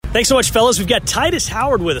Thanks so much, fellas. We've got Titus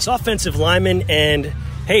Howard with us, offensive lineman, and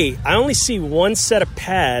hey, I only see one set of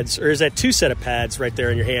pads, or is that two set of pads right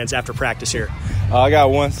there in your hands after practice here? I got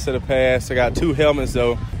one set of pads. I got two helmets,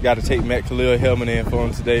 though. Got to take Matt Khalil helmet in for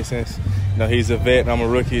him today since he's a vet and I'm a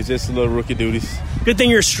rookie. It's just a little rookie duties. Good thing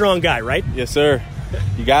you're a strong guy, right? Yes, sir.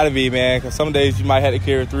 You got to be, man, because some days you might have to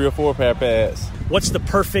carry 3 or 4 pair of pads. What's the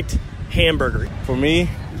perfect hamburger? For me,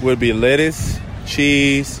 would be lettuce,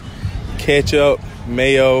 cheese, ketchup,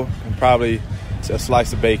 mayo, and probably a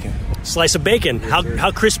slice of bacon. Slice of bacon.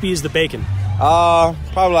 How crispy is the bacon?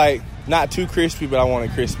 Probably like not too crispy, but I want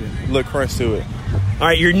it crispy. A little crunch to it. All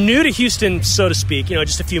right, you're new to Houston, so to speak,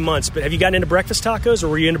 just a few months, but have you gotten into breakfast tacos, or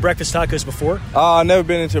were you into breakfast tacos before? I've never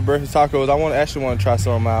been into breakfast tacos. I actually want to try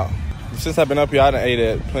some of them out. Since I've been up here, I done ate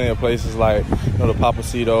at plenty of places like the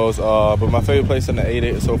Papacitos, but my favorite place I done ate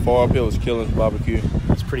at so far up here was Killen's Barbecue.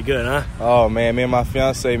 That's pretty good, huh? Oh, man, me and my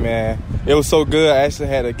fiance, man, it was so good. I actually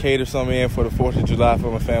had to cater something in for the 4th of July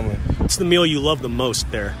for my family. What's the meal you love the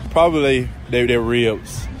most there? Probably their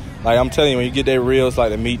ribs. Like, I'm telling you, when you get their ribs,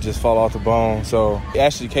 like, the meat just fall off the bone. So they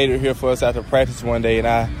actually catered here for us after practice one day, and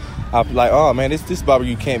I'm like, oh, man, this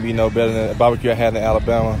barbecue can't be no better than the barbecue I had in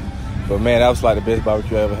Alabama. But, man, that was like the best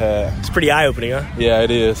barbecue I ever had. It's pretty eye-opening, huh? Yeah,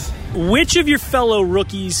 it is. Which of your fellow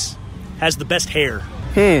rookies has the best hair?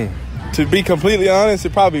 To be completely honest,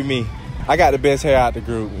 it'd probably be me. I got the best hair out the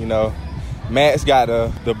group, Matt's got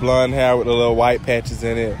the blonde hair with the little white patches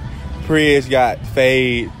in it. Priz got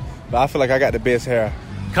fade. But I feel like I got the best hair.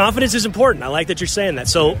 Confidence is important. I like that you're saying that.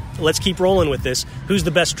 So let's keep rolling with this. Who's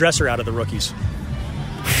the best dresser out of the rookies?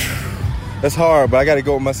 That's hard, but I got to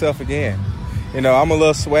go with myself again. I'm a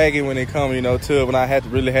little swaggy when it comes, to when I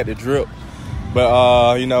really had to drip. But,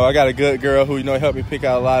 I got a good girl who, helped me pick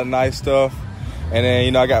out a lot of nice stuff. And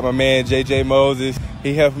then, I got my man, J.J. Moses.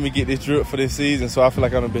 He helped me get this drip for this season, so I feel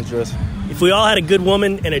like I'm the best dresser. If we all had a good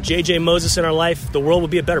woman and a J.J. Moses in our life, the world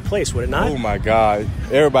would be a better place, would it not? Oh, my God.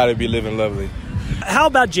 Everybody would be living lovely. How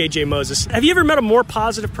about J.J. Moses? Have you ever met a more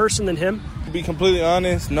positive person than him? To be completely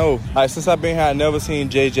honest, no. Since I've been here, I've never seen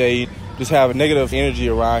J.J. just have a negative energy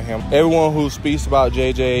around him. Everyone who speaks about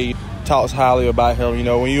J.J. talks highly about him.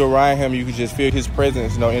 When you're around him, you can just feel his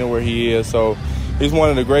presence, anywhere he is. So he's one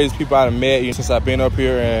of the greatest people I've met since I've been up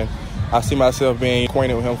here, and I see myself being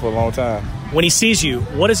acquainted with him for a long time. When he sees you,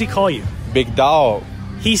 what does he call you? Big dog.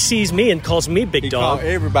 He sees me and calls me big dog. He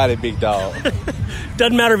calls everybody big dog.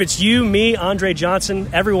 Doesn't matter if it's you, me, Andre Johnson,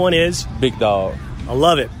 everyone is big dog. I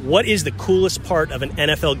love it. What is the coolest part of an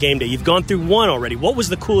NFL game day? You've gone through one already. What was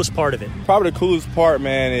the coolest part of it? Probably the coolest part,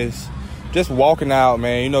 man, is just walking out,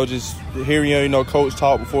 man. Just hearing, coach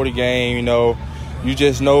talk before the game. You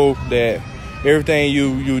just know that everything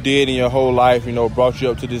you did in your whole life, brought you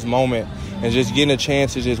up to this moment. And just getting a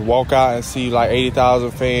chance to just walk out and see like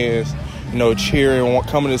 80,000 fans, cheering,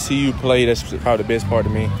 coming to see you play, that's probably the best part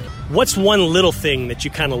of me. What's one little thing that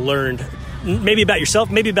you kind of learned, maybe about yourself,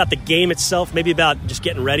 maybe about the game itself, maybe about just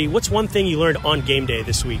getting ready? What's one thing you learned on game day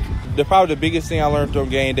this week? Probably the biggest thing I learned on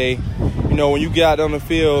game day, when you get out on the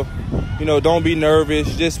field, don't be nervous.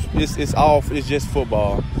 It's just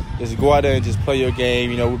football. Just go out there and just play your game.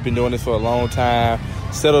 We've been doing this for a long time.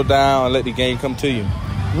 Settle down and let the game come to you.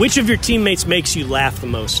 Which of your teammates makes you laugh the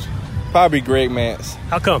most? Probably Greg Mance.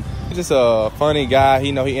 How come? He's just a funny guy.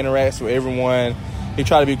 He interacts with everyone. He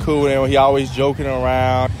try to be cool with everyone. He always joking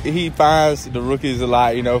around. He finds the rookies a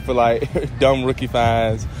lot, for like dumb rookie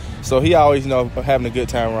finds. So he always, having a good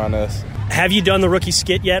time around us. Have you done the rookie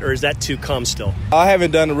skit yet, or is that to come still? I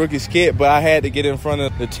haven't done the rookie skit, but I had to get in front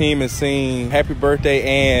of the team and sing Happy Birthday,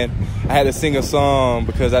 and I had to sing a song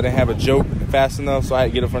because I didn't have a joke fast enough, so I had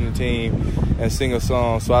to get in front of the team and sing a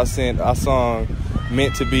song. So I sung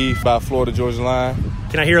Meant to Be by Florida Georgia Line.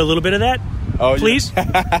 Can I hear a little bit of that? Oh, please?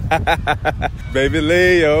 Yeah. Baby,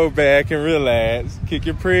 lay your back and relax. Kick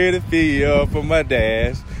your pretty feet up on my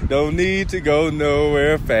dash. Don't need to go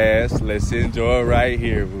nowhere fast. Let's enjoy right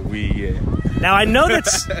here where we at. Now, I know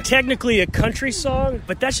that's technically a country song,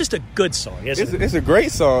 but that's just a good song, isn't it? It's a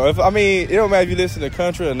great song. It don't matter if you listen to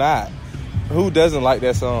country or not. Who doesn't like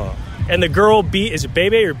that song? And the girl, is it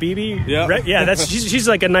Bebe or BB? Yep. Yeah, she's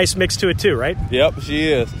like a nice mix to it too, right? Yep,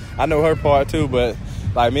 she is. I know her part too, but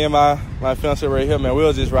like me and my fiancé right here, man,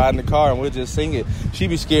 we'll just ride in the car and we'll just sing it. She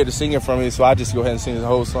be scared to sing it from me, so I just go ahead and sing the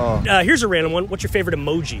whole song. Here's a random one. What's your favorite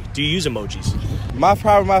emoji? Do you use emojis? My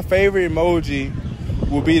favorite emoji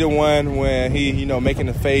will be the one when he, making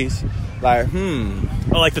the face like, Oh,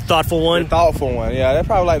 like the thoughtful one? The thoughtful one, yeah. That's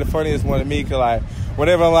probably like the funniest one to me, because like,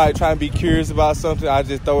 whenever I'm like trying to be curious about something, I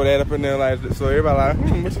just throw that up in there, like, so everybody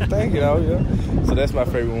like, what you think, Yeah. So that's my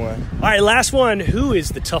favorite one. All right, last one. Who is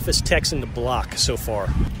the toughest Texan to block so far?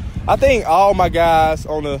 I think all my guys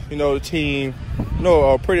on the the team,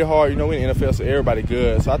 are pretty hard. We in the NFL, so everybody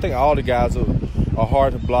good. So I think all the guys are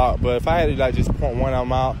hard to block. But if I had to just point one of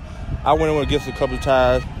them out, I went against a couple of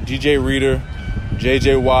times. DJ Reader,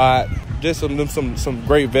 J.J. Watt, just some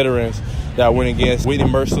great veterans that I went against. Whitney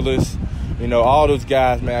Merciless, all those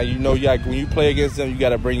guys, man. When you play against them, you got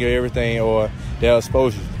to bring your everything, or they'll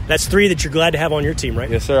expose you. That's 3 that you're glad to have on your team, right?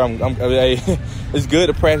 Yes, sir. It's good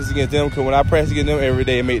to practice against them, because when I practice against them every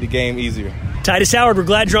day, it makes the game easier. Titus Howard, we're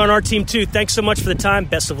glad you're on our team too. Thanks so much for the time.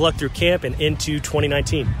 Best of luck through camp and into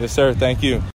 2019. Yes, sir. Thank you.